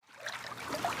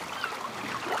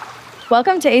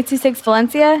Welcome to 826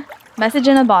 Valencia, message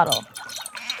in a bottle.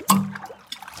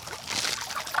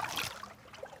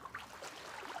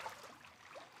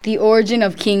 The Origin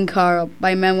of King Carl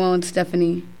by Manuel and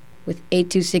Stephanie with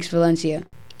 826 Valencia.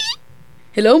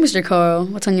 Hello, Mr. Carl.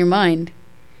 What's on your mind?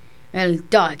 Well,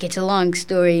 Doc, it's a long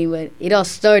story, but it all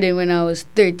started when I was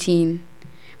 13.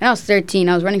 When I was 13,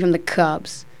 I was running from the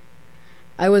cops.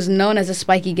 I was known as a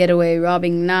spiky getaway,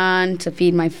 robbing naan to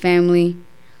feed my family.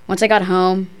 Once I got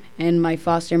home, and my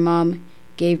foster mom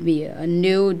gave me a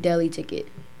New Delhi ticket.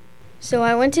 So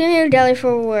I went to New Delhi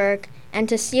for work and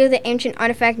to see the ancient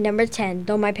artifact number 10,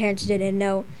 though my parents didn't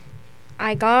know.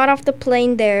 I got off the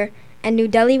plane there, and New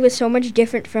Delhi was so much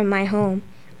different from my home.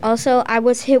 Also, I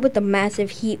was hit with a massive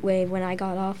heat wave when I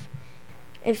got off.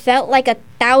 It felt like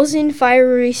 1,000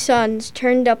 fiery suns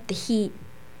turned up the heat.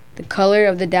 The color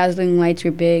of the dazzling lights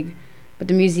were big, but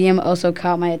the museum also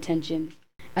caught my attention.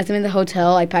 As I'm in the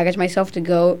hotel, I package myself to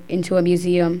go into a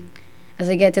museum. As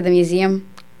I get to the museum,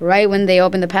 right when they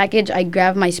open the package, I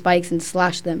grab my spikes and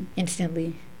slash them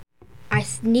instantly. I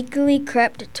sneakily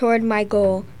crept toward my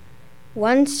goal.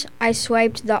 Once I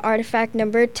swiped the artifact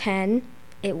number 10,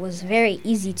 it was very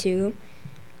easy to.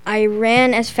 I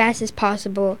ran as fast as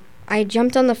possible. I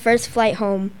jumped on the first flight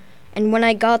home, and when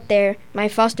I got there, my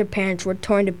foster parents were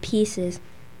torn to pieces.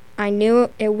 I knew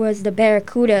it was the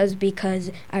barracudas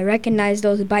because I recognized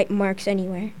those bite marks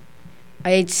anywhere.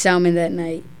 I ate salmon that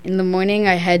night. In the morning,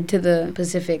 I head to the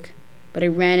Pacific, but I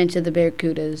ran into the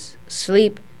barracudas.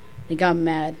 Asleep, they got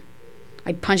mad.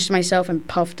 I punched myself and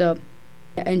puffed up.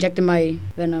 I injected my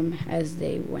venom as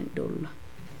they went dull.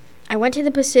 I went to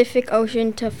the Pacific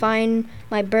Ocean to find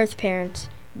my birth parents,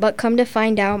 but come to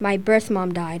find out, my birth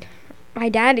mom died. My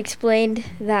dad explained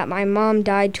that my mom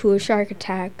died to a shark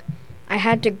attack. I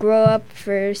had to grow up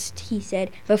first, he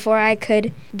said, before I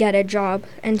could get a job,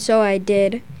 and so I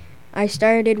did. I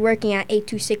started working at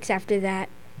 826 after that,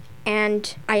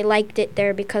 and I liked it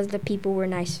there because the people were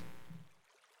nice.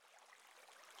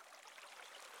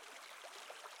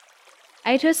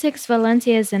 826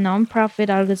 Valencia is a non-profit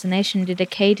organization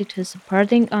dedicated to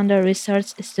supporting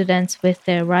under-researched students with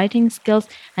their writing skills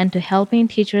and to helping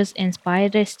teachers inspire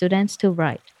their students to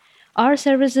write. Our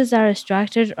services are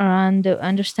structured around the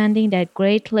understanding that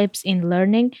great leaps in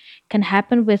learning can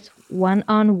happen with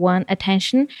one-on-one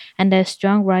attention and that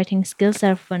strong writing skills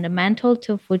are fundamental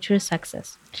to future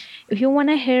success. If you want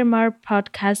to hear more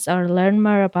podcasts or learn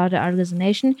more about the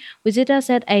organization, visit us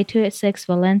at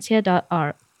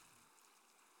 826valencia.org.